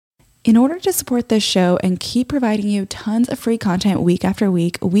In order to support this show and keep providing you tons of free content week after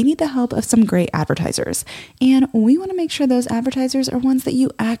week, we need the help of some great advertisers. And we want to make sure those advertisers are ones that you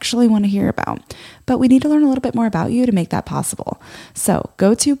actually want to hear about. But we need to learn a little bit more about you to make that possible. So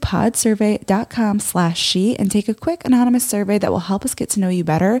go to podsurvey.com/she and take a quick anonymous survey that will help us get to know you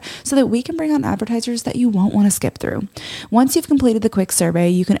better so that we can bring on advertisers that you won't want to skip through. Once you've completed the quick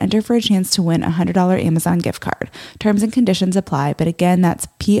survey, you can enter for a chance to win a $100 Amazon gift card. Terms and conditions apply, but again, that's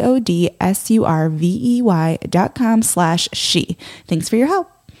podsurvey.com/she. Thanks for your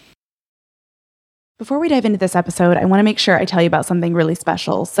help. Before we dive into this episode, I want to make sure I tell you about something really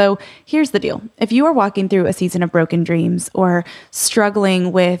special. So here's the deal. If you are walking through a season of broken dreams or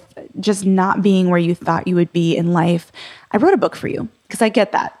struggling with just not being where you thought you would be in life, I wrote a book for you because I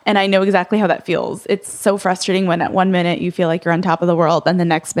get that. And I know exactly how that feels. It's so frustrating when at one minute you feel like you're on top of the world and the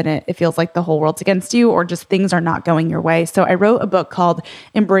next minute it feels like the whole world's against you or just things are not going your way. So I wrote a book called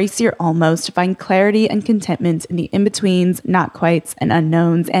Embrace Your Almost to find clarity and contentment in the in-betweens, not quites, and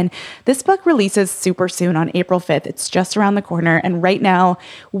unknowns. And this book releases super soon on April 5th. It's just around the corner. And right now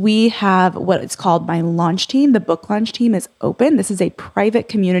we have what it's called my launch team. The book launch team is open. This is a private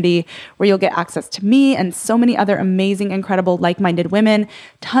community where you'll get access to me and so many other amazing, incredible, like-minded women,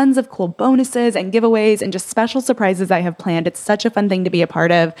 tons of cool bonuses and giveaways and just special surprises I have planned. It's such a fun thing to be a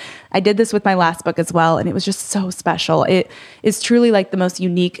part of. I did this with my last book as well, and it was just so special. It is truly like the most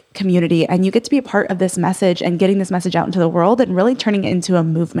unique community, and you get to be a part of this message and getting this message out into the world and really turning it into a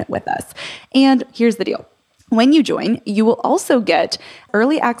movement with us. And here's the deal. When you join, you will also get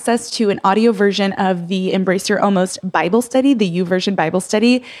early access to an audio version of the Embrace Your Almost Bible study, the YouVersion Bible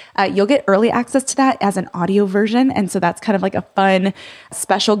study. You'll get early access to that as an audio version. And so that's kind of like a fun,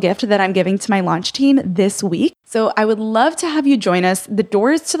 special gift that I'm giving to my launch team this week. So I would love to have you join us. The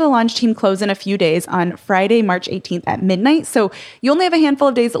doors to the launch team close in a few days on Friday, March 18th at midnight. So you only have a handful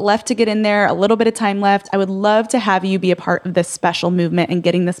of days left to get in there, a little bit of time left. I would love to have you be a part of this special movement and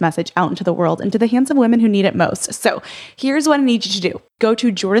getting this message out into the world and to the hands of women who need it most. So here's what I need you to do. Go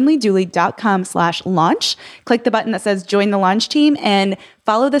to jordanleedooley.com/launch, click the button that says join the launch team, and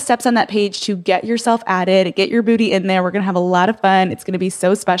follow the steps on that page to get yourself added, get your booty in there. We're going to have a lot of fun. It's going to be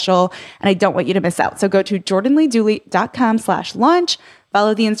so special, and I don't want you to miss out. So go to jordanleedooley.com/launch,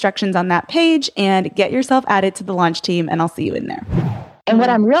 follow the instructions on that page, and get yourself added to the launch team, and I'll see you in there. And what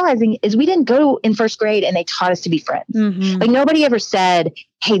I'm realizing is we didn't go in first grade and they taught us to be friends. Mm-hmm. Like nobody ever said,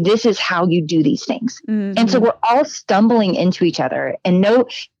 hey, this is how you do these things. Mm-hmm. And so we're all stumbling into each other and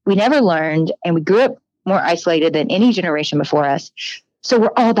we never learned, and we grew up more isolated than any generation before us. So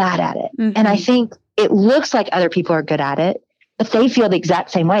we're all bad at it. Mm-hmm. And I think it looks like other people are good at it, but they feel the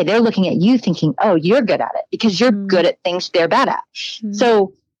exact same way. They're looking at you thinking, oh, you're good at it because you're good at things they're bad at. Mm-hmm.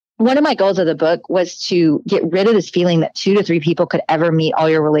 So one of my goals of the book was to get rid of this feeling that 2 to 3 people could ever meet all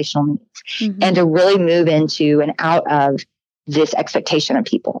your relational needs, and to really move into and out of this expectation of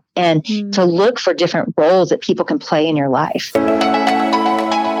people, and to look for different roles that people can play in your life.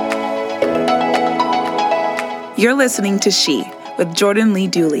 You're listening to She with Jordan Lee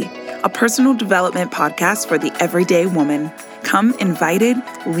Dooley, a personal development podcast for the everyday woman. Come invited,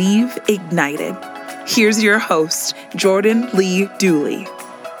 leave ignited. Here's your host, Jordan Lee Dooley.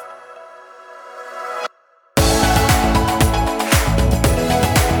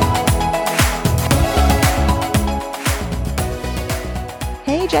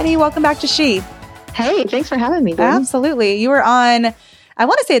 Jenny, welcome back to She. Hey, thanks for having me, dude. Absolutely. You were on, I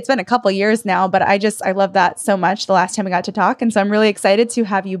want to say it's been a couple years now, but I love that so much the last time we got to talk. And so I'm really excited to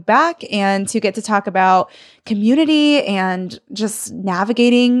have you back and to get to talk about community and just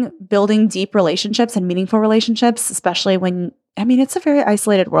navigating, building deep relationships and meaningful relationships, especially when it's a very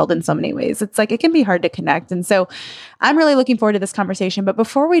isolated world in so many ways. It's like, it can be hard to connect. And so I'm really looking forward to this conversation. But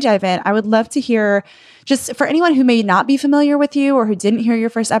before we dive in, I would love to hear, just for anyone who may not be familiar with you or who didn't hear your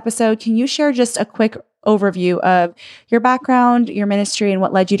first episode, can you share just a quick overview of your background, your ministry, and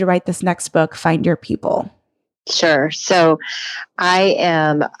what led you to write this next book, Find Your People? Sure. So I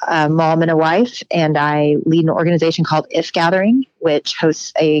am a mom and a wife, and I lead an organization called If Gathering, which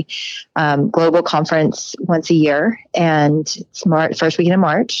hosts a global conference once a year, and it's first weekend in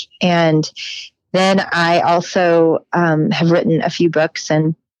March. And then I also have written a few books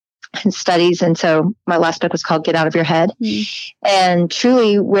and studies. And so my last book was called Get Out of Your Head. And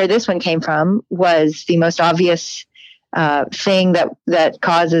truly where this one came from was the most obvious thing that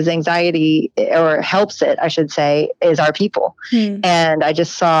causes anxiety, or helps it, I should say, is our people. And I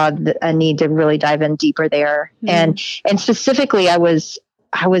just saw a need to really dive in deeper there. And specifically, I was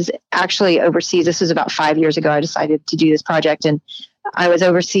actually overseas. This was about 5 years ago. I decided to do this project, and I was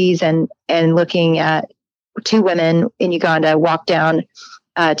overseas and looking at 2 women in Uganda walk down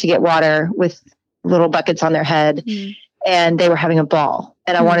to get water with little buckets on their head, and they were having a ball,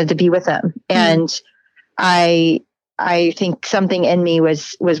 and I wanted to be with them. And I think something in me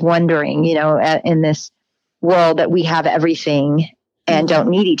was wondering, in this world that we have everything and don't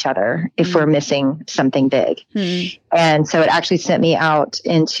need each other if we're missing something big. And so it actually sent me out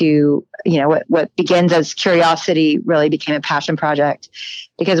into, what begins as curiosity really became a passion project.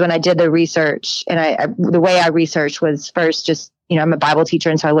 Because when I did the research, and the way I researched was first just, I'm a Bible teacher.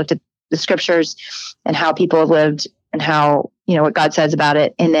 And so I looked at the scriptures and how people have lived and how, what God says about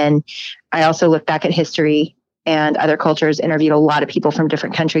it. And then I also looked back at history and other cultures, interviewed a lot of people from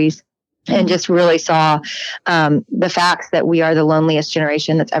different countries, and just really saw the facts that we are the loneliest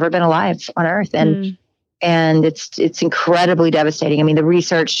generation that's ever been alive on earth. And it's incredibly devastating. I mean, the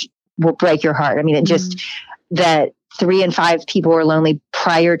research will break your heart. I mean, that 3 in 5 people were lonely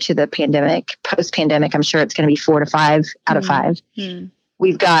prior to the pandemic. Post-pandemic, I'm sure it's going to be 4 to 5 out of 5.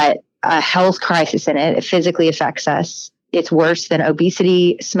 We've got a health crisis in it. It physically affects us. It's worse than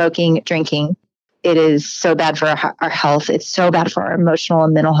obesity, smoking, drinking. It is so bad for our health. It's so bad for our emotional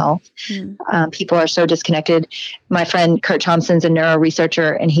and mental health. People are so disconnected. My friend Kurt Thompson's a neuro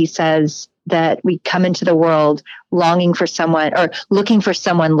researcher, and he says that we come into the world longing for someone, or looking for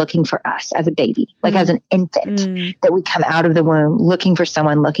someone looking for us as a baby, like as an infant, that we come out of the womb looking for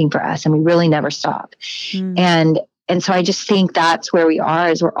someone looking for us, and we really never stop. And so I just think that's where we are,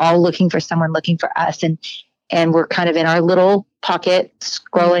 is we're all looking for someone looking for us. And we're kind of in our little pocket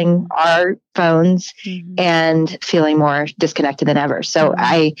scrolling our phones and feeling more disconnected than ever. So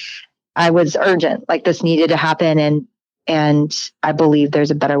I was urgent, like this needed to happen. And I believe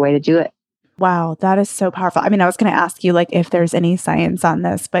there's a better way to do it. Wow, that is so powerful. I mean, I was going to ask you if there's any science on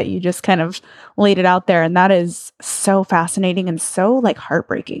this, but you just kind of laid it out there. And that is so fascinating and so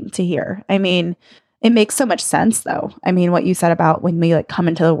heartbreaking to hear. I mean, it makes so much sense though. I mean, what you said about when we come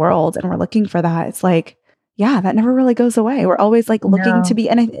into the world and we're looking for that, it's yeah, that never really goes away. We're always looking to be,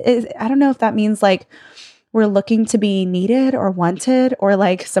 and I don't know if that means we're looking to be needed or wanted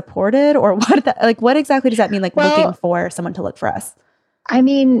or supported, or what exactly does that mean? Looking for someone to look for us. I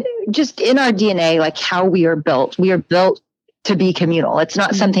mean, just in our DNA, how we are built to be communal. It's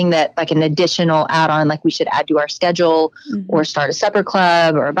not something that an additional add-on, we should add to our schedule or start a supper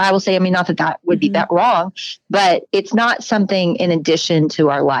club or a Bible study. I mean, not that would be that wrong, but it's not something in addition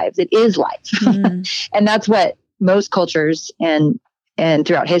to our lives. It is life. And that's what most cultures and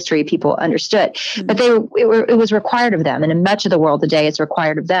throughout history, people understood, but it was required of them. And in much of the world today, it's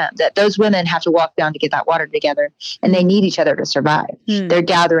required of them that those women have to walk down to get that water together, and they need each other to survive. They're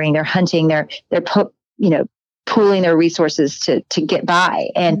gathering, they're hunting, they're pooling their resources to get by,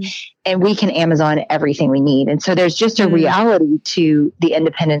 and we can Amazon everything we need. And so there's just a reality to the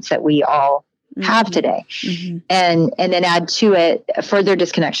independence that we all have today. And then add to it a further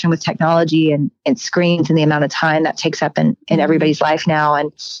disconnection with technology and screens, and the amount of time that takes up in everybody's life now,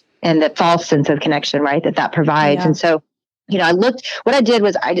 and the false sense of connection, right, that provides. And so, what I did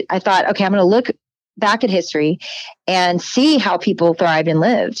was I thought, okay, I'm going to look back at history and see how people thrived and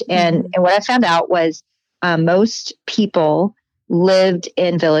lived. And what I found out was most people lived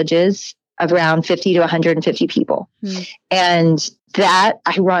in villages of around 50 to 150 people. And that,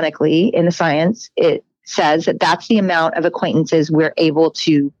 ironically, in the science, it says that that's the amount of acquaintances we're able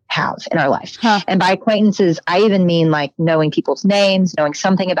to have in our life. And by acquaintances, I even mean knowing people's names, knowing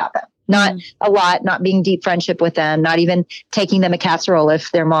something about them. Not a lot, not being deep friendship with them, not even taking them a casserole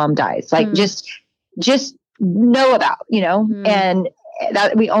if their mom dies. Just know about, and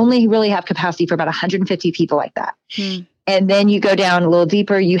that we only really have capacity for about 150 people like that. And then you go down a little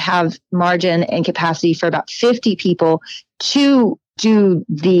deeper, you have margin and capacity for about 50 people to do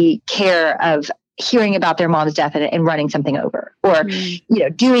the care of hearing about their mom's death and running something over, or,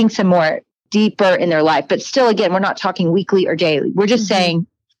 doing some more deeper in their life. But still, again, we're not talking weekly or daily. We're just saying,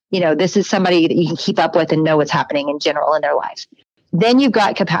 this is somebody that you can keep up with and know what's happening in general in their life. Then you've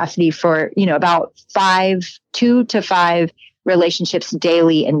got capacity for, about 2 to 5 relationships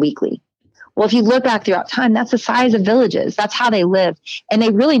daily and weekly. Well, if you look back throughout time, that's the size of villages. That's how they lived. And they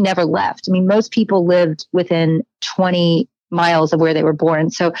really never left. I mean, most people lived within 20 miles of where they were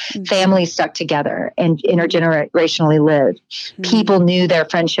born. So families stuck together and intergenerationally lived. People knew their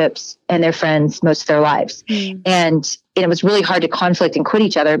friendships and their friends most of their lives. And it was really hard to conflict and quit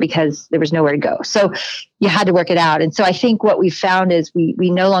each other because there was nowhere to go. So you had to work it out. And so I think what we found is we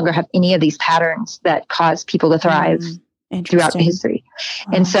no longer have any of these patterns that cause people to thrive throughout history.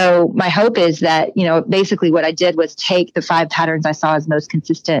 Wow. And so my hope is that, basically what I did was take the 5 patterns I saw as most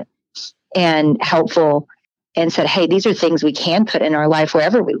consistent and helpful and said, hey, these are things we can put in our life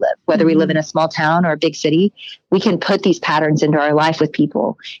wherever we live, whether we live in a small town or a big city. We can put these patterns into our life with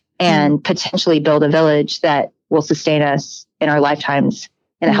people and potentially build a village that will sustain us in our lifetimes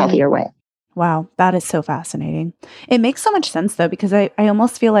in a healthier way. Wow, that is so fascinating. It makes so much sense though, because I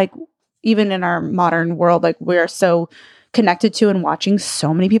almost feel like even in our modern world, like we're so connected to and watching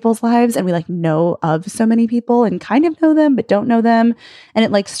so many people's lives, and we like know of so many people and kind of know them, but don't know them. And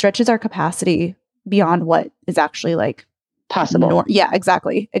it like stretches our capacity beyond what is actually like possible. Yeah,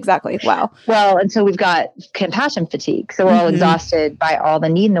 exactly. Wow. Well, and so we've got compassion fatigue. So we're all exhausted by all the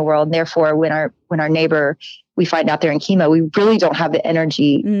need in the world. And therefore, when our neighbor, we find out they're in chemo, we really don't have the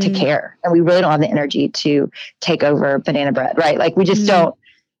energy to care. And we really don't have the energy to take over banana bread, right? Like we just don't.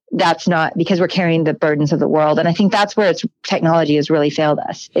 That's not because we're carrying the burdens of the world. And I think that's where technology has really failed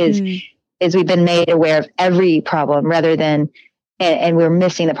us is we've been made aware of every problem rather than, and we're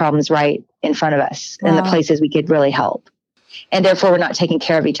missing the problems right in front of us and the places we could really help. And therefore we're not taking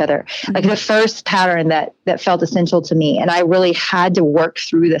care of each other. Like the first pattern that felt essential to me, and I really had to work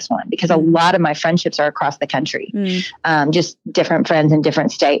through this one because a lot of my friendships are across the country, just different friends in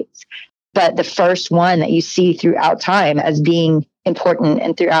different states. But the first one that you see throughout time as being important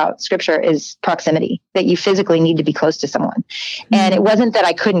and throughout scripture is proximity, that you physically need to be close to someone. And it wasn't that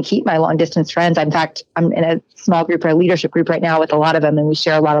I couldn't keep my long distance friends. In fact, I'm in a small group or a leadership group right now with a lot of them, and we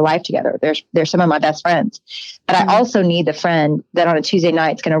share a lot of life together. They're some of my best friends. But I also need the friend that on a Tuesday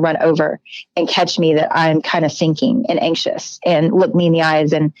night is going to run over and catch me that I'm kind of sinking and anxious and look me in the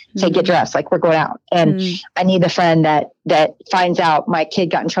eyes and say, get dressed, like we're going out. And I need the friend that finds out my kid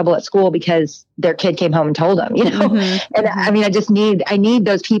got in trouble at school because their kid came home and told them, And I mean, I need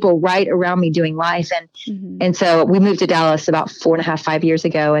those people right around me doing life. And so we moved to Dallas about 4.5 years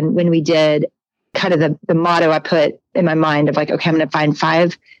ago. And when we did, kind of the motto I put in my mind of like, okay, I'm going to find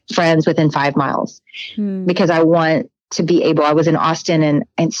 5 friends within 5 miles because I want to be able, I was in Austin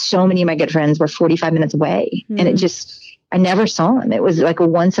and so many of my good friends were 45 minutes away and I never saw them. It was like a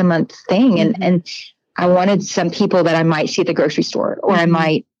once a month thing. And I wanted some people that I might see at the grocery store or I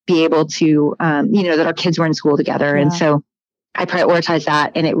might be able to, that our kids were in school together. Yeah. And so I prioritized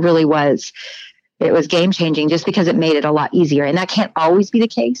that. And it was game changing just because it made it a lot easier. And that can't always be the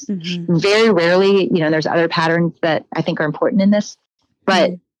case. Very rarely, there's other patterns that I think are important in this,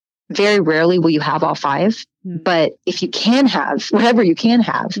 but very rarely will you have all 5. But if you can have whatever you can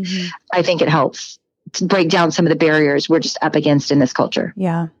have, I think it helps to break down some of the barriers we're just up against in this culture.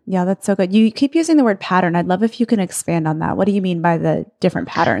 Yeah. Yeah. That's so good. You keep using the word pattern. I'd love if you can expand on that. What do you mean by the different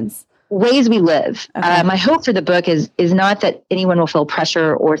patterns? Ways we live. Okay. My hope for the book is not that anyone will feel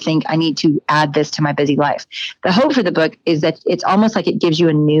pressure or think I need to add this to my busy life. The hope for the book is that it's almost like it gives you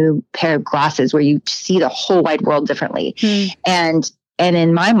a new pair of glasses where you see the whole wide world differently. And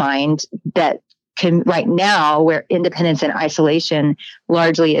in my mind, that can right now where independence and isolation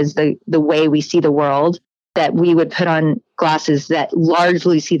largely is the way we see the world, that we would put on glasses that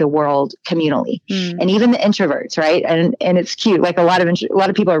largely see the world communally. And even the introverts, right? And it's cute. Like a lot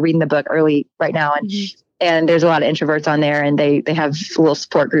of people are reading the book early right now and there's a lot of introverts on there and they have a little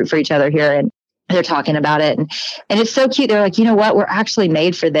support group for each other here and they're talking about it. And it's so cute. They're like, you know what? We're actually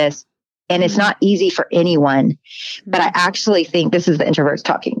made for this. And it's not easy for anyone, but I actually think this is the introverts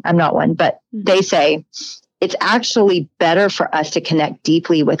talking. I'm not one, but they say it's actually better for us to connect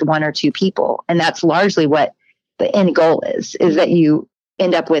deeply with 1 or 2 people. And that's largely what the end goal is that you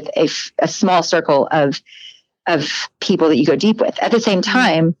end up with a small circle of people that you go deep with. At the same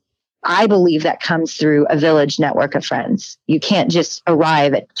time, I believe that comes through a village network of friends. You can't just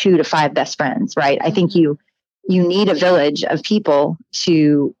arrive at 2 to 5 best friends, right? I think you need a village of people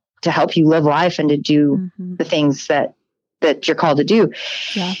to help you live life and to do the things that you're called to do.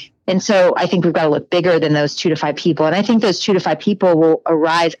 Yeah. And so I think we've got to look bigger than those 2 to 5 people. And I think those 2 to 5 people will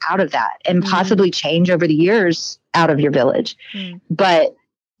arise out of that and possibly change over the years out of your village. But,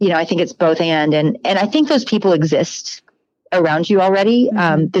 I think it's both and I think those people exist around you already.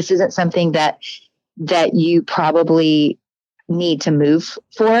 This isn't something that you probably need to move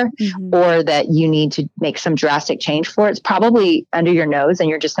for or that you need to make some drastic change for. It's probably under your nose and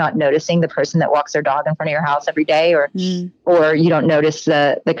you're just not noticing the person that walks their dog in front of your house every day or you don't notice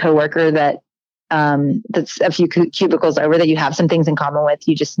the coworker that that's a few cubicles over that you have some things in common with.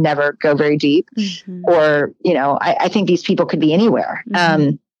 You just never go very deep or, I think these people could be anywhere.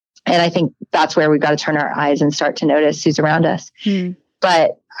 And I think that's where we've got to turn our eyes and start to notice who's around us.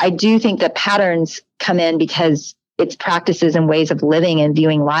 But I do think that patterns come in because it's practices and ways of living and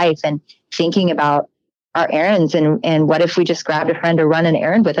viewing life and thinking about our errands and what if we just grabbed a friend to run an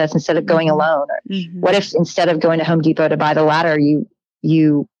errand with us instead of going alone? Or what if instead of going to Home Depot to buy the ladder,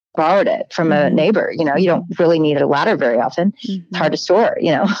 you borrowed it from a neighbor. You know, you don't really need a ladder very often. It's hard to store,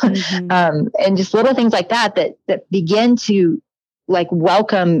 you know, and just little things like that begin to like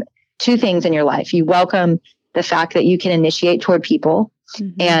welcome two things in your life. You welcome the fact that you can initiate toward people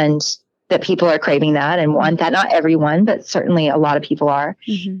and that people are craving that and want that. Not everyone, but certainly a lot of people are.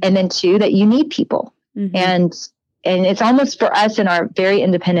 And then two, that you need people. And it's almost for us in our very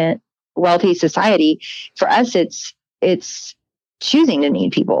independent, wealthy society, for us, it's choosing to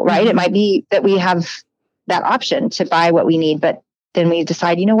need people, right? It might be that we have that option to buy what we need, but then we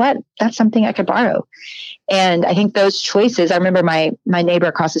decide, you know what, that's something I could borrow. And I think those choices, I remember my neighbor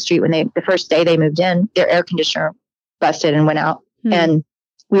across the street, when the first day they moved in, their air conditioner busted and went out. And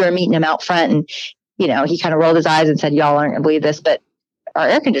we were meeting him out front, and, you know, he kind of rolled his eyes and said, y'all aren't gonna believe this, but our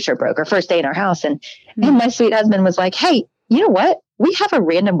air conditioner broke our first day in our house. And my sweet husband was like, hey, you know what? We have a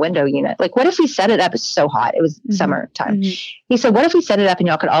random window unit. Like, what if we set it up? It's so hot. It was summertime. He said, what if we set it up and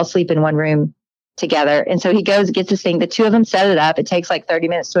y'all could all sleep in one room together? And so he goes, gets this thing. The two of them set it up. It takes like 30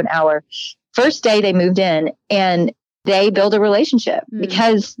 minutes to an hour. First day they moved in, and they build a relationship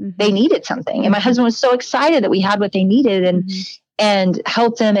because they needed something. And my husband was so excited that we had what they needed and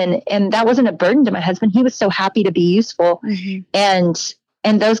helped him. And that wasn't a burden to my husband. He was so happy to be useful.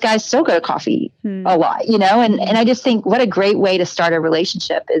 And those guys still go to coffee a lot, you know, and I just think what a great way to start a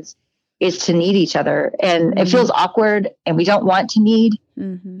relationship is to need each other. And it feels awkward and we don't want to need.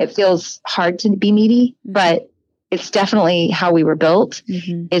 It feels hard to be needy, but it's definitely how we were built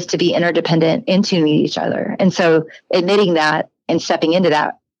is to be interdependent and to need each other. And so admitting that and stepping into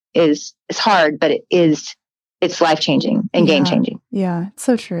that is hard, but it's life-changing and game-changing. Yeah, it's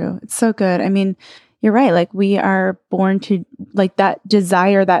so true. It's so good. I mean, you're right. Like, we are born to, like, that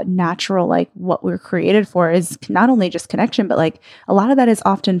desire, that natural, like, what we're created for is not only just connection, but like a lot of that is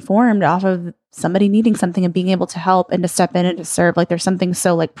often formed off of somebody needing something and being able to help and to step in and to serve. Like, there's something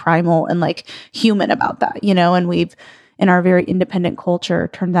so like primal and like human about that, you know, and we've, in our very independent culture,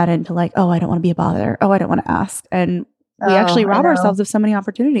 turned that into like, oh, I don't want to be a bother. Oh, I don't want to ask. And we actually rob ourselves of so many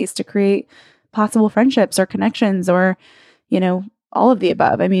opportunities to create possible friendships or connections or, you know, all of the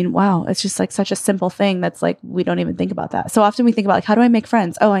above. I mean, wow, it's just like such a simple thing that's like, we don't even think about that. So often we think about like, how do I make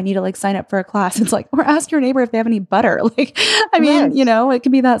friends? Oh, I need to like sign up for a class. It's like, or ask your neighbor if they have any butter. Like, I mean, you know, it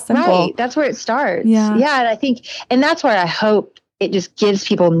can be that simple. Right. That's where it starts. Yeah. Yeah. And I think, and that's where I hope it just gives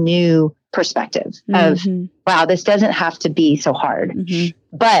people new perspective of, wow, this doesn't have to be so hard,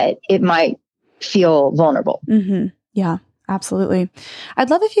 but it might feel vulnerable. Yeah, absolutely. I'd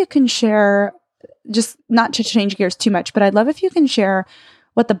love if you can share, just not to change gears too much, but I'd love if you can share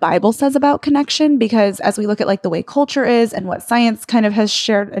what the Bible says about connection, because as we look at like the way culture is and what science kind of has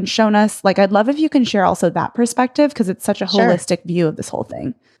shared and shown us, like, I'd love if you can share also that perspective, because it's such a holistic view of this whole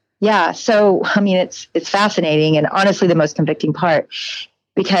thing. Yeah. So, I mean, it's fascinating and honestly the most convicting part,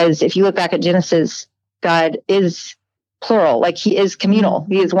 because if you look back at Genesis, God is plural, like he is communal.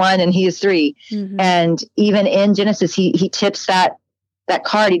 He is one and he is three. And even in Genesis, he tips that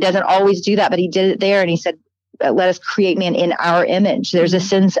card. He doesn't always do that, but he did it there. And he said, let us create man in our image. There's a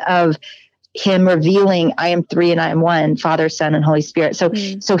sense of him revealing, I am three and I am one, Father, Son, and Holy Spirit. So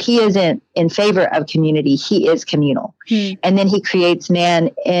he isn't in favor of community. He is communal. And then he creates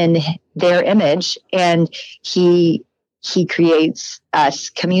man in their image, and he creates us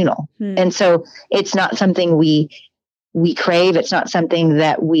communal. And so it's not something we crave. It's not something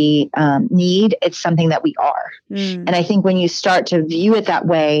that we need. It's something that we are. And I think when you start to view it that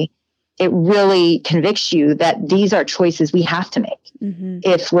way, it really convicts you that these are choices we have to make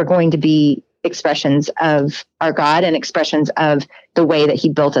if we're going to be expressions of our God and expressions of the way that he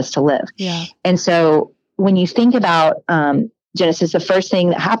built us to live. Yeah. And so when you think about Genesis, the first thing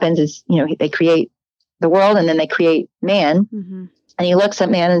that happens is, you know, they create the world and then they create man. And he looks at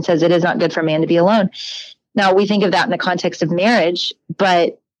man and says, it is not good for man to be alone. Now we think of that in the context of marriage,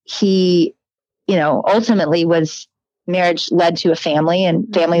 but he, you know, ultimately marriage led to a family,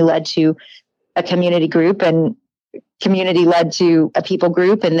 and family led to a community group, and community led to a people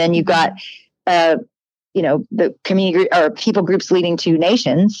group. And then you've got, you know, the community or people groups leading to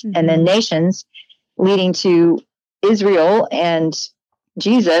nations, and then nations leading to Israel and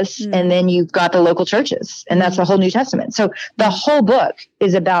Jesus. And then you've got the local churches, and that's the whole New Testament. So the whole book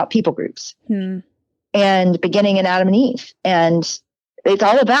is about people groups. And beginning in Adam and Eve. And it's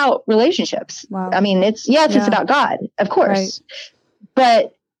all about relationships. Wow. I mean, it's about God, of course. Right.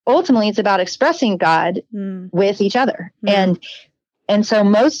 But ultimately it's about expressing God with each other. And so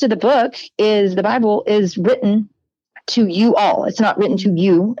most of the book the Bible is written to you all. It's not written to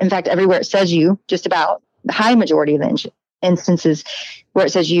you. In fact, everywhere it says you, just about the high majority of the instances where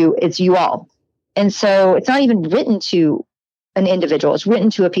it says you, it's you all. And so it's not even written to an individual. It's written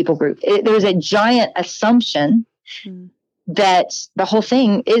to a people group. There's a giant assumption that the whole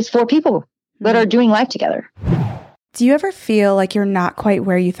thing is for people that are doing life together. Do you ever feel like you're not quite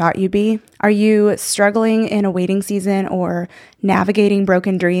where you thought you'd be? Are you struggling in a waiting season or navigating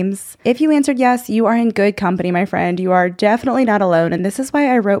broken dreams? If you answered yes, you are in good company, my friend. You are definitely not alone. And this is why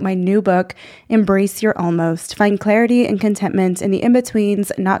I wrote my new book, Embrace Your Almost. Find clarity and contentment in the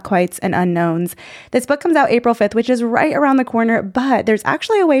in-betweens, not quites, and unknowns. This book comes out April 5th, which is right around the corner, but there's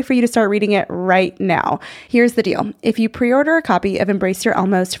actually a way for you to start reading it right now. Here's the deal. If you pre-order a copy of Embrace Your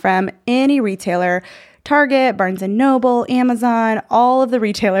Almost from any retailer, Target, Barnes & Noble, Amazon, all of the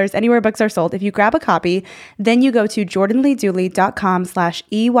retailers, anywhere books are sold. If you grab a copy, then you go to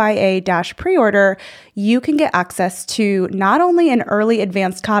jordanleedooley.com/EYA-preorder, you can get access to not only an early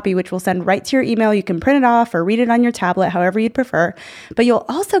advanced copy, which will send right to your email. You can print it off or read it on your tablet, however you'd prefer, but you'll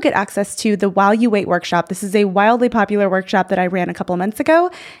also get access to the While You Wait workshop. This is a wildly popular workshop that I ran a couple of months ago,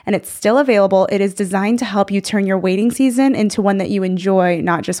 and it's still available. It is designed to help you turn your waiting season into one that you enjoy,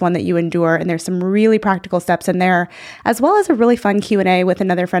 not just one that you endure. And there's some really practical steps in there, as well as a really fun Q&A with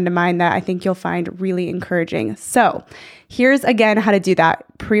another friend of mine that I think you'll find really encouraging. So here's again how to do that.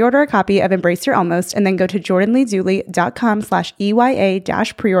 Pre-order a copy of Embrace Your Almost and then go to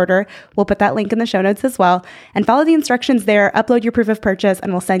jordanleedooley.com/EYA-preorder. We'll put that link in the show notes as well, and follow the instructions there, upload your proof of purchase,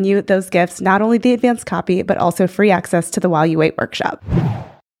 and we'll send you those gifts, not only the advanced copy, but also free access to the While You Wait workshop.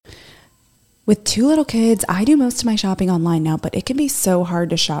 With 2 little kids, I do most of my shopping online now, but it can be so hard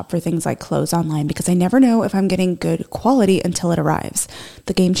to shop for things like clothes online because I never know if I'm getting good quality until it arrives.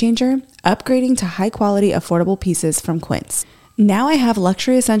 The game changer? Upgrading to high quality, affordable pieces from Quince. Now I have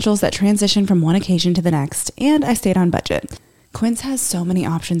luxury essentials that transition from one occasion to the next, and I stayed on budget. Quince has so many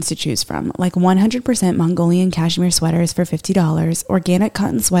options to choose from, like 100% Mongolian cashmere sweaters for $50, organic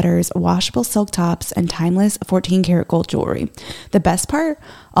cotton sweaters, washable silk tops, and timeless 14-karat gold jewelry. The best part?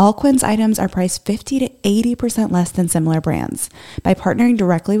 All Quince items are priced 50 to 80% less than similar brands. By partnering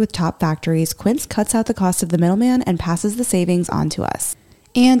directly with top factories, Quince cuts out the cost of the middleman and passes the savings on to us.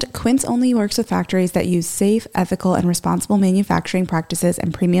 And Quince only works with factories that use safe, ethical, and responsible manufacturing practices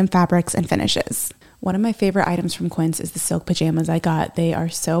and premium fabrics and finishes. One of my favorite items from Quince is the silk pajamas I got. They are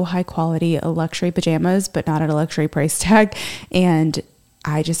so high quality, luxury pajamas, but not at a luxury price tag. And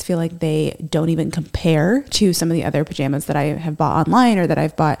I just feel like they don't even compare to some of the other pajamas that I have bought online or that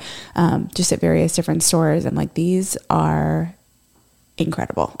I've bought just at various different stores. And like, these are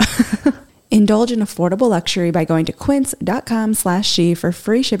incredible. Indulge in affordable luxury by going to quince.com/she for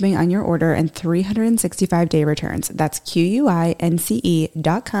free shipping on your order and 365-day returns. That's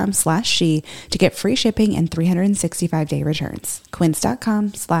QUINCE.com/she to get free shipping and 365-day returns.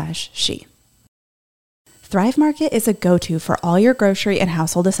 Quince.com/she. Thrive Market is a go-to for all your grocery and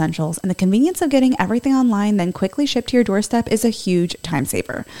household essentials, and the convenience of getting everything online then quickly shipped to your doorstep is a huge time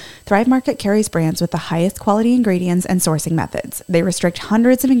saver. Thrive Market carries brands with the highest quality ingredients and sourcing methods. They restrict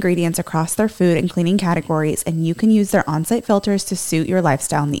hundreds of ingredients across their food and cleaning categories, and you can use their on-site filters to suit your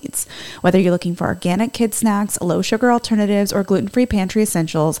lifestyle needs. Whether you're looking for organic kid snacks, low-sugar alternatives, or gluten-free pantry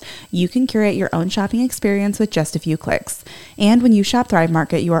essentials, you can curate your own shopping experience with just a few clicks. And when you shop Thrive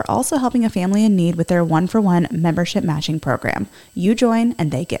Market, you are also helping a family in need with their one-for-one membership matching program. You join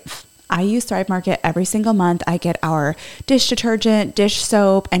and they give. I use Thrive Market every single month. I get our dish detergent, dish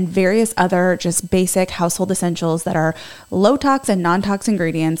soap, and various other just basic household essentials that are low tox and non-tox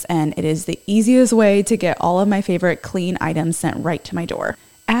ingredients, and it is the easiest way to get all of my favorite clean items sent right to my door.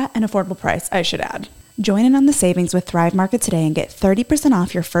 At an affordable price, I should add. Join in on the savings with Thrive Market today and get 30%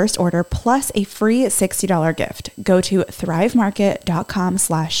 off your first order plus a free $60 gift. Go to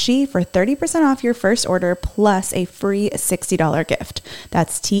thrivemarket.com/she for 30% off your first order plus a free $60 gift.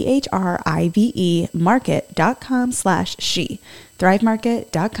 That's THRIVE market.com/she.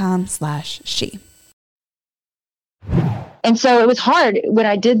 thrivemarket.com/she. And so it was hard when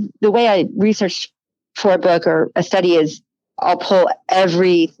I did the way I researched for a book or a study is I'll pull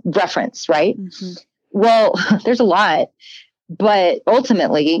every reference, right? Mm-hmm. Well, there's a lot, but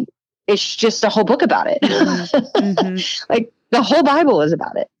ultimately it's just a whole book about it. Mm-hmm. Like the whole Bible is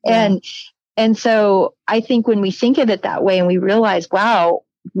about it. Yeah. And so I think when we think of it that way and we realize, wow,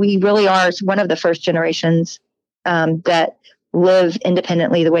 we really are one of the first generations that live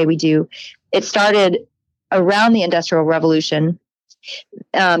independently the way we do. It started around the Industrial Revolution,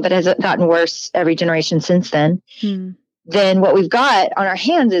 but has gotten worse every generation since then. Then what we've got on our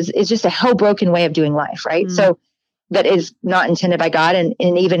hands is just a whole broken way of doing life, right? So that is not intended by God, and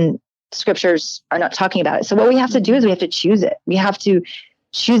even scriptures are not talking about it. So what we have to do is we have to choose it. We have to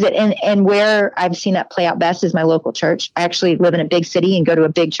choose it. And where I've seen that play out best is my local church. I actually live in a big city and go to a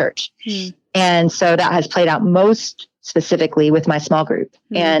big church. And so that has played out most specifically with my small group.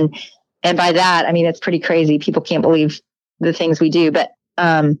 And by that, I mean, it's pretty crazy. People can't believe the things we do, but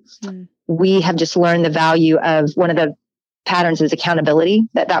we have just learned the value of one of the patterns is accountability.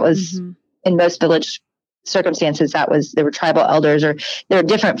 That was in most village circumstances, there were tribal elders, or there were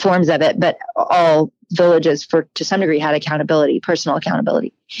different forms of it, but all villages to some degree had accountability, personal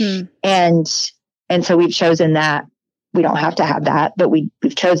accountability. And so we've chosen that. We don't have to have that, but we've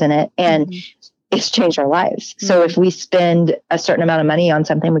chosen it, and it's changed our lives. So if we spend a certain amount of money on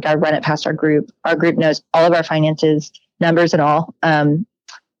something, we got to run it past our group. Our group knows all of our finances, numbers and all.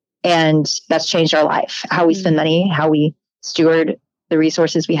 And that's changed our life, how we spend money, how we steward the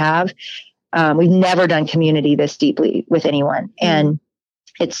resources we have. We've never done community this deeply with anyone. And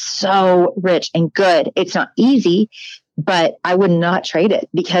it's so rich and good. It's not easy, but I would not trade it,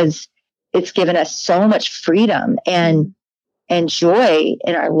 because it's given us so much freedom and joy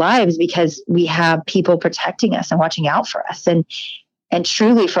in our lives, because we have people protecting us and watching out for us and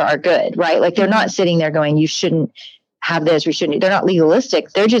truly for our good, right? Like, they're not sitting there going, you shouldn't have this, we shouldn't. They're not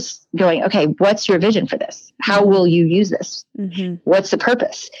legalistic. They're just going, okay, what's your vision for this? How will you use this? What's the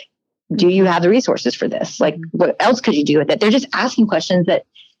purpose? Do you have the resources for this? Like, what else could you do with it? They're just asking questions that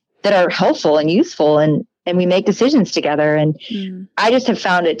are helpful and useful, and we make decisions together. And I just have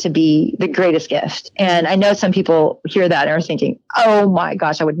found it to be the greatest gift. And I know some people hear that and are thinking, oh my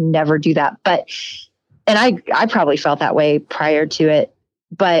gosh, I would never do that. And I probably felt that way prior to it,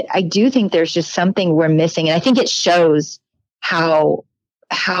 but I do think there's just something we're missing. And I think it shows how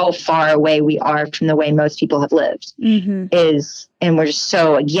far away we are from the way most people have lived and we're just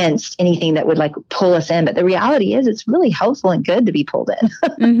so against anything that would like pull us in. But the reality is, it's really helpful and good to be pulled in.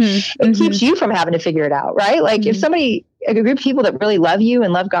 It keeps you from having to figure it out, right? Like, if a group of people that really love you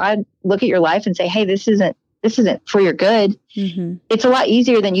and love God look at your life and say, hey, this isn't for your good. It's a lot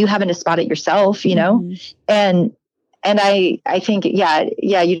easier than you having to spot it yourself, you know? And I think,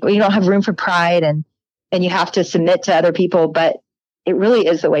 you don't have room for pride, and you have to submit to other people, but it really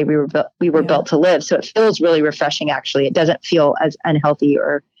is the way we were built to live. So it feels really refreshing. Actually, it doesn't feel as unhealthy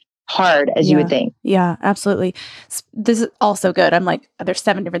or hard as you would think. Yeah, absolutely. This is also good. I'm like, there's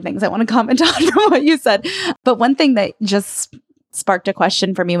 7 different things I want to comment on from what you said. But one thing that just sparked a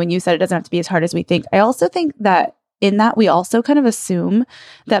question for me when you said it doesn't have to be as hard as we think. I also think that in that we also kind of assume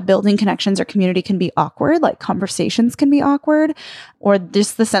that building connections or community can be awkward, like conversations can be awkward, or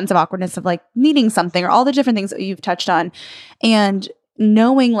just the sense of awkwardness of like needing something, or all the different things that you've touched on. And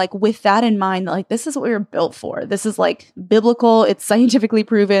knowing, like, with that in mind, that like, this is what we were built for. This is like biblical. It's scientifically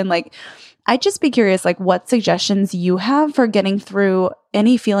proven. Like, I'd just be curious, like, what suggestions you have for getting through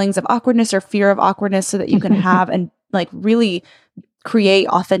any feelings of awkwardness or fear of awkwardness, so that you can have and like really create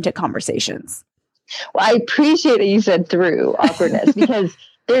authentic conversations. Well, I appreciate that you said through awkwardness, because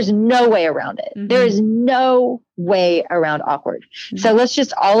there's no way around it. There is no way around awkward. So let's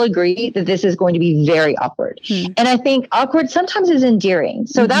just all agree that this is going to be very awkward. And I think awkward sometimes is endearing.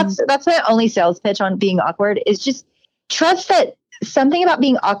 So that's my only sales pitch on being awkward, is just trust that something about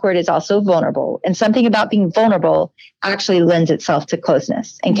being awkward is also vulnerable, and something about being vulnerable actually lends itself to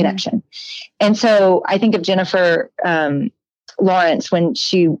closeness and connection. And so I think of Jennifer Lawrence when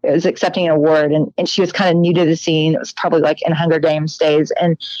she was accepting an award, and she was kind of new to the scene. It was probably like in Hunger Games days.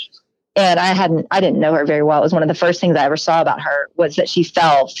 And I didn't know her very well. It was one of the first things I ever saw about her, was that she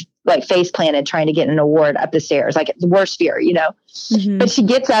fell like face planted trying to get an award up the stairs, like the worst fear, you know, but she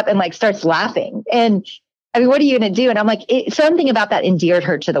gets up and like starts laughing. And I mean, what are you going to do? And I'm like, something about that endeared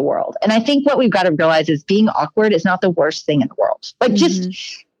her to the world. And I think what we've got to realize is being awkward is not the worst thing in the world. Like,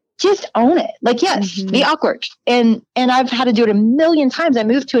 just own it. Like, yes, be awkward. And I've had to do it a million times. I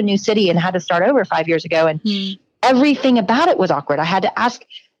moved to a new city and had to start over 5 years ago. And everything about it was awkward. I had to ask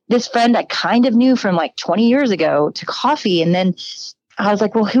this friend I kind of knew from like 20 years ago to coffee. And then I was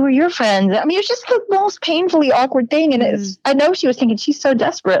like, well, who are your friends? I mean, it was just the most painfully awkward thing. And I know she was thinking, she's so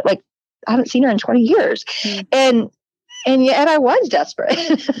desperate. Like, I haven't seen her in 20 years. And yet I was desperate.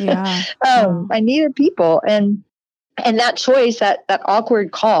 I needed people. And that choice, that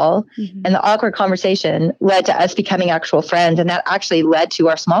awkward call and the awkward conversation led to us becoming actual friends. And that actually led to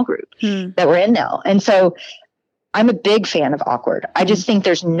our small group that we're in now. And so I'm a big fan of awkward. I just think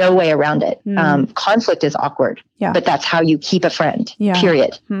there's no way around it. Conflict is awkward, but that's how you keep a friend,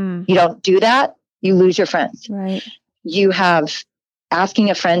 period. You don't do that, you lose your friends. Right. You have asking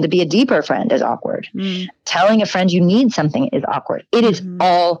a friend to be a deeper friend is awkward. Telling a friend you need something is awkward. It is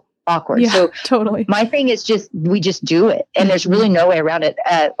all awkward. So totally. My thing is we just do it. And there's really no way around it.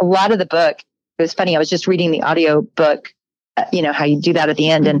 A lot of the book, it was funny. I was just reading the audio book, how you do that at the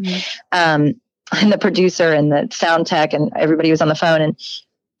end. And the producer and the sound tech and everybody was on the phone.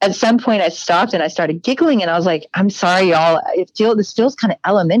 at some point I stopped and I started giggling and I was like, I'm sorry, y'all. This feels kind of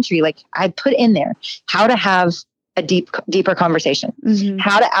elementary. Like I put in there how to have a deeper conversation,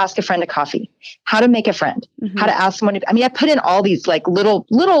 how to ask a friend to coffee, how to make a friend, how to ask someone I put in all these like little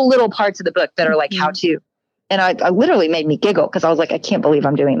parts of the book that are like how to, and I literally made me giggle because I was like, I can't believe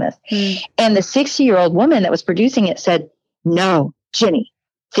I'm doing this. And the 60-year-old woman that was producing it said, no, Jenny,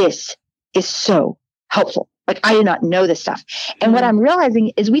 this is so helpful. Like I did not know this stuff. And what I'm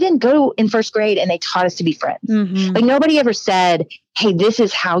realizing is we didn't go in first grade and they taught us to be friends. Like nobody ever said, hey, this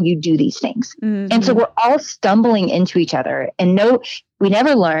is how you do these things. And so we're all stumbling into each other and we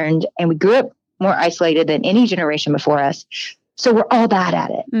never learned, and we grew up more isolated than any generation before us. So we're all bad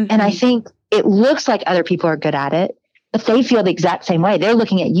at it. And I think it looks like other people are good at it, but they feel the exact same way. They're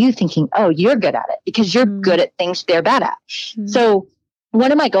looking at you thinking, oh, you're good at it because you're good at things they're bad at. So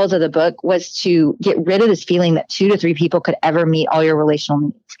one of my goals of the book was to get rid of this feeling that 2 to 3 people could ever meet all your relational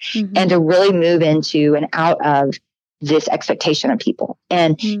needs and to really move into and out of this expectation of people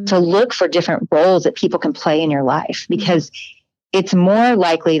and to look for different roles that people can play in your life, because it's more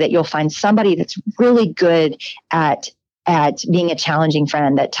likely that you'll find somebody that's really good at being a challenging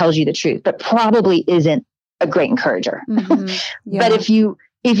friend that tells you the truth, but probably isn't a great encourager. But if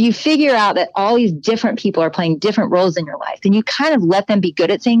you figure out that all these different people are playing different roles in your life, then you kind of let them be good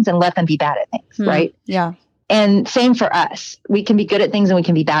at things and let them be bad at things, right? Yeah. And same for us. We can be good at things and we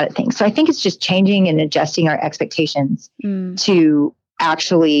can be bad at things. So I think it's just changing and adjusting our expectations to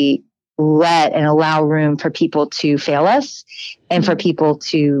actually let and allow room for people to fail us and for people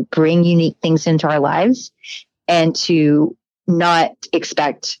to bring unique things into our lives and to not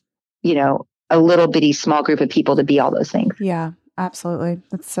expect, a little bitty small group of people to be all those things. Yeah. Absolutely.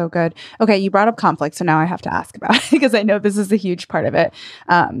 That's so good. Okay. You brought up conflict. So now I have to ask about it because I know this is a huge part of it.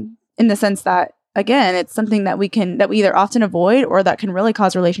 In the sense that, again, it's something that we either often avoid or that can really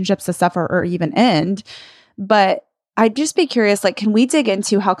cause relationships to suffer or even end. But I'd just be curious, like, can we dig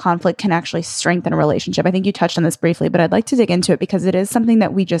into how conflict can actually strengthen a relationship? I think you touched on this briefly, but I'd like to dig into it because it is something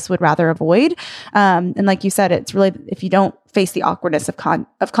that we just would rather avoid. And like you said, it's really, if you don't face the awkwardness of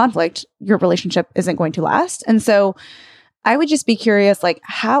conflict, your relationship isn't going to last. And so I would just be curious, like,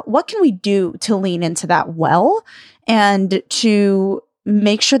 what can we do to lean into that well and to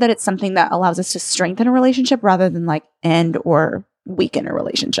make sure that it's something that allows us to strengthen a relationship rather than like end or weaken a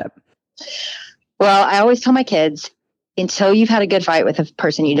relationship? Well, I always tell my kids, until you've had a good fight with a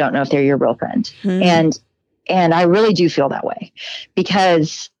person, you don't know if they're your real friend. And I really do feel that way,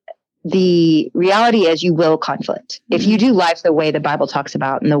 because the reality is you will conflict. If you do life the way the Bible talks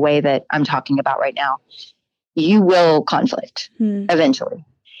about and the way that I'm talking about right now, you will conflict eventually.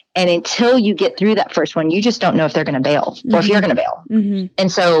 And until you get through that first one, you just don't know if they're going to bail or if you're going to bail.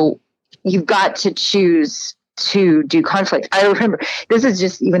 And so you've got to choose to do conflict. I remember, this is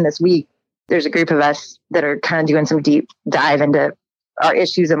just even this week, there's a group of us that are kind of doing some deep dive into our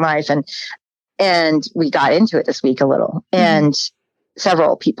issues in life. And we got into it this week a little, and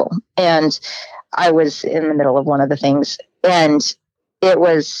several people. And I was in the middle of one of the things, and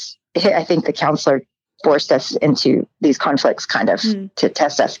I think the counselor forced us into these conflicts kind of to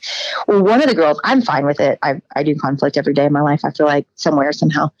test us. Well, one of the girls, I'm fine with it. I do conflict every day of my life. I feel like somewhere,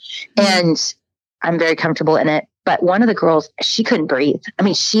 somehow, and I'm very comfortable in it. But one of the girls, she couldn't breathe. I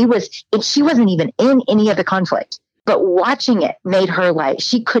mean, she wasn't even in any of the conflict, but watching it made her like,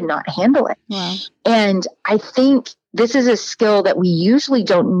 she could not handle it. Wow. And I think this is a skill that we usually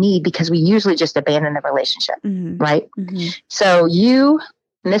don't need because we usually just abandon the relationship, right? So you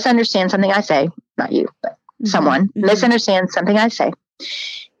misunderstand something I say, not you, but someone misunderstands something I say.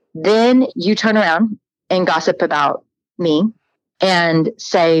 Then you turn around and gossip about me and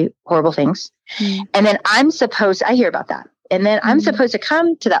say horrible things. And then I hear about that. And then I'm supposed to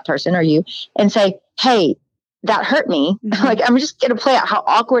come to that person or you and say, hey, that hurt me. Like, I'm just going to play out how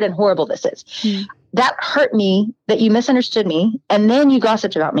awkward and horrible this is. That hurt me that you misunderstood me. And then you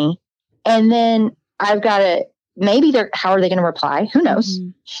gossiped about me. And then I've got to, how are they going to reply? Who knows?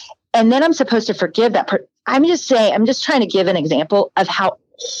 And then I'm supposed to forgive that person. I'm just trying to give an example of how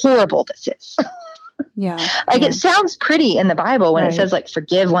horrible this is. It sounds pretty in the Bible when it says like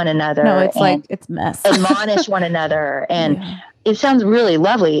forgive one another. No, it's like it's mess. Admonish one another. And it sounds really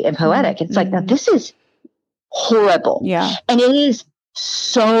lovely and poetic. It's like, now this is horrible. Yeah. And it is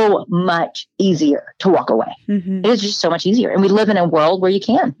so much easier to walk away. It is just so much easier. And we live in a world where you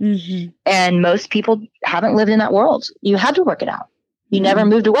can. And most people haven't lived in that world. You had to work it out. You never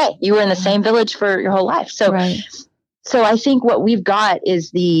moved away. You were in the same village for your whole life. So, so I think what we've got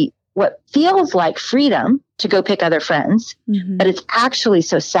is what feels like freedom to go pick other friends, but it's actually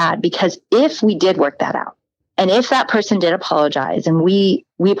so sad, because if we did work that out, and if that person did apologize and we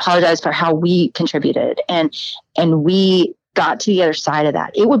we apologized for how we contributed, and we got to the other side of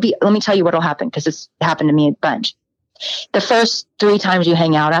that. It would be, let me tell you what'll happen, because it's happened to me a bunch. The first 3 times you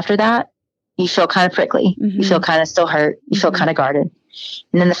hang out after that, you feel kind of prickly. You feel kind of still hurt. You feel kind of guarded.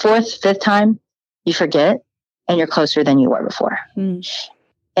 And then the 4th, 5th time, you forget, and you're closer than you were before.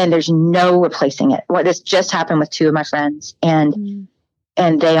 And there's no replacing it. Well, this just happened with 2 of my friends, and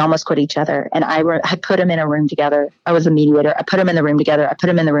they almost quit each other. And I put them in a room together. I was a mediator. I put them in the room together. I put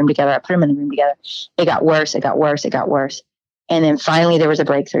them in the room together. I put them in the room together. It got worse. It got worse. It got worse. And then finally there was a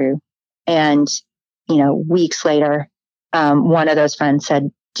breakthrough. And, weeks later, one of those friends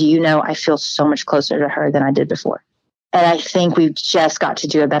said, do you know, I feel so much closer to her than I did before. And I think we've just got to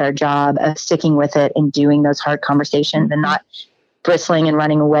do a better job of sticking with it and doing those hard conversations and not bristling and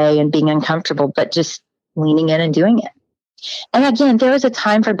running away and being uncomfortable, but just leaning in and doing it. And again, there is a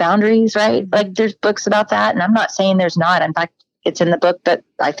time for boundaries, right? Like there's books about that. And I'm not saying there's not. In fact, it's in the book that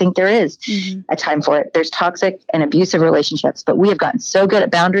I think there is a time for it. There's toxic and abusive relationships, but we have gotten so good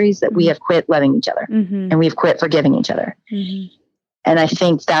at boundaries that we have quit loving each other and we've quit forgiving each other. And I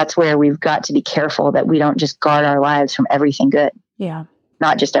think that's where we've got to be careful that we don't just guard our lives from everything good. Yeah.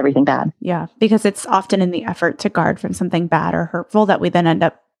 Not just everything bad. Yeah. Because it's often in the effort to guard from something bad or hurtful that we then end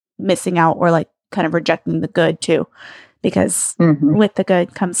up missing out or like kind of rejecting the good too. Because with the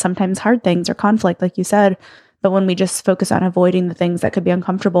good comes sometimes hard things or conflict, like you said. But when we just focus on avoiding the things that could be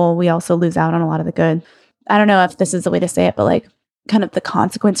uncomfortable, we also lose out on a lot of the good. I don't know if this is the way to say it, but like kind of the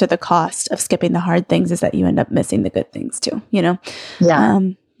consequence or the cost of skipping the hard things is that you end up missing the good things too, Yeah.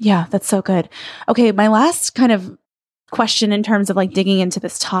 Yeah, that's so good. Okay. My last kind of question in terms of like digging into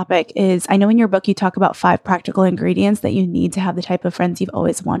this topic is, I know in your book, you talk about 5 practical ingredients that you need to have the type of friends you've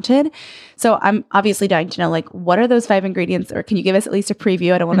always wanted. So I'm obviously dying to know, like, what are those 5 ingredients, or can you give us at least a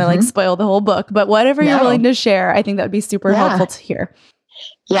preview? I don't want to like spoil the whole book, but whatever you're willing to share, I think that would be super helpful to hear.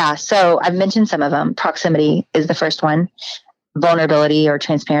 Yeah. So I've mentioned some of them. Proximity is the first one. Vulnerability or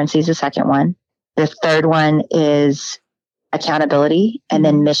transparency is the second one. The third one is accountability, and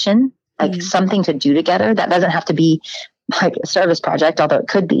then mission. Like something to do together. That doesn't have to be like a service project, although it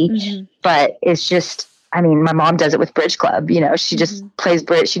could be, but it's just, I mean, my mom does it with Bridge Club, she just plays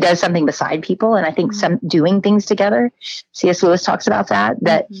bridge. She does something beside people. And I think some doing things together, C.S. Lewis talks about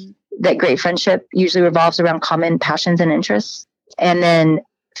that great friendship usually revolves around common passions and interests. And then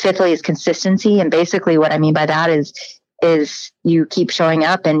fifthly is consistency. And basically what I mean by that is you keep showing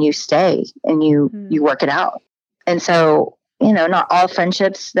up and you stay and you work it out. And so, not all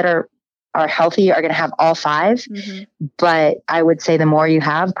friendships that are healthy are going to have all 5, but I would say the more you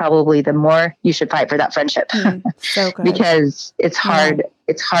have, probably the more you should fight for that friendship. So good. Because it's hard. Yeah.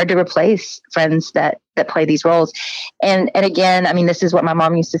 It's hard to replace friends that play these roles. And again, I mean, this is what my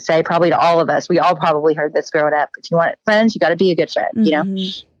mom used to say, probably to all of us. We all probably heard this growing up. If you want friends, you got to be a good friend,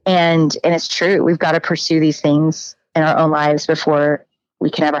 and it's true. We've got to pursue these things in our own lives before we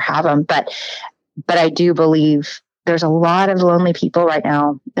can ever have them. But I do believe there's a lot of lonely people right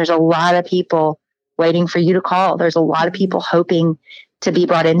now. There's a lot of people waiting for you to call. There's a lot of people hoping to be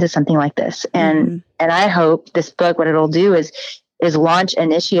brought into something like this. And I hope this book, what it'll do is launch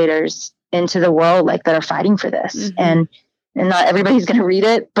initiators into the world like that are fighting for this. And not everybody's going to read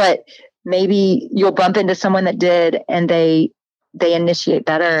it, but maybe you'll bump into someone that did, and they initiate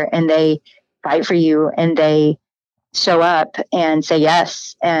better, and they fight for you, and they show up and say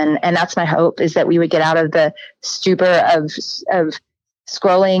yes. And that's my hope, is that we would get out of the stupor of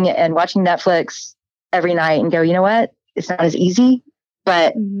scrolling and watching Netflix every night and go, you know what? It's not as easy,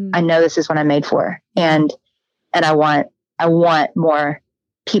 but I know this is what I'm made for. And I want more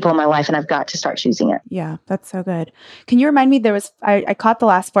people in my life, and I've got to start choosing it. Yeah, that's so good. Can you remind me, I caught the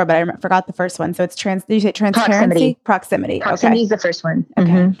last 4, but I forgot the first one. So it's did you say transparency? Proximity. Proximity is the first one.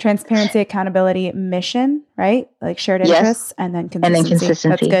 Okay. Transparency, accountability, mission, right? Like shared interests, and then consistency.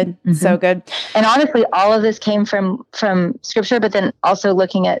 That's good. So good. And honestly, all of this came from scripture, but then also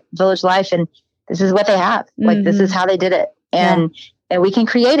looking at Village Life, and this is what they have. Like this is how they did it. And we can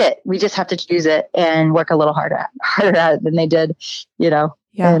create it. We just have to choose it and work a little harder at it than they did, a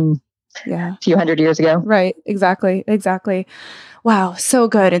few hundred years ago. Right. Exactly. Wow. So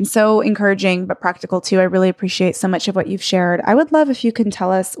good and so encouraging, but practical too. I really appreciate so much of what you've shared. I would love if you can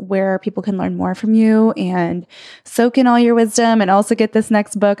tell us where people can learn more from you and soak in all your wisdom, and also get this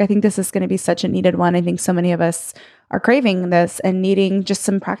next book. I think this is going to be such a needed one. I think so many of us are craving this and needing just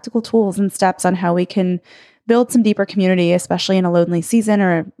some practical tools and steps on how we can build some deeper community, especially in a lonely season,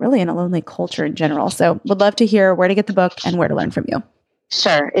 or really in a lonely culture in general. So would love to hear where to get the book and where to learn from you.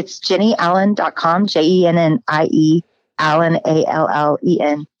 Sure. It's JennieAllen.com, JennieAllen,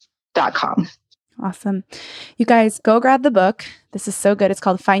 ALLEN.com. Awesome. You guys go grab the book. This is so good. It's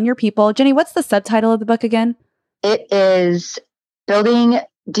called Find Your People. Jenny, what's the subtitle of the book again? It is Building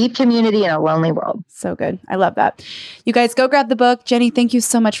Deep Community in a Lonely World. So good. I love that. You guys go grab the book. Jenny, thank you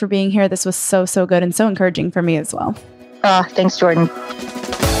so much for being here. This was so, so good and so encouraging for me as well. Thanks, Jordan.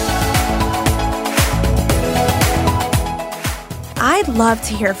 I'd love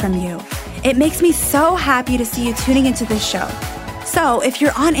to hear from you. It makes me so happy to see you tuning into this show. So if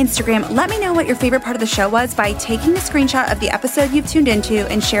you're on Instagram, let me know what your favorite part of the show was by taking a screenshot of the episode you've tuned into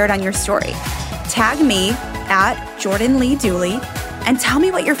and share it on your story. Tag me at Jordan Lee Dooley and tell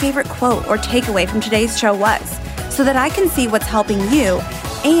me what your favorite quote or takeaway from today's show was so that I can see what's helping you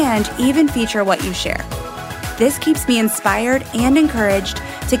and even feature what you share. This keeps me inspired and encouraged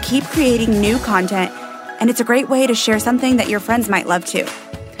to keep creating new content, and it's a great way to share something that your friends might love too.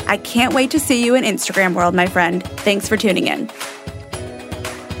 I can't wait to see you in Instagram world, my friend. Thanks for tuning in.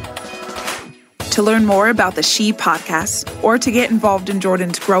 To learn more about the She Podcast or to get involved in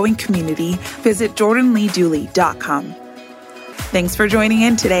Jordan's growing community, visit jordanleedooley.com. Thanks for joining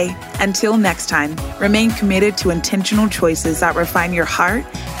in today. Until next time, remain committed to intentional choices that refine your heart,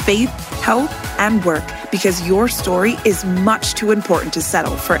 faith, health, and work, because your story is much too important to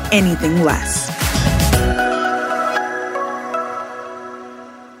settle for anything less.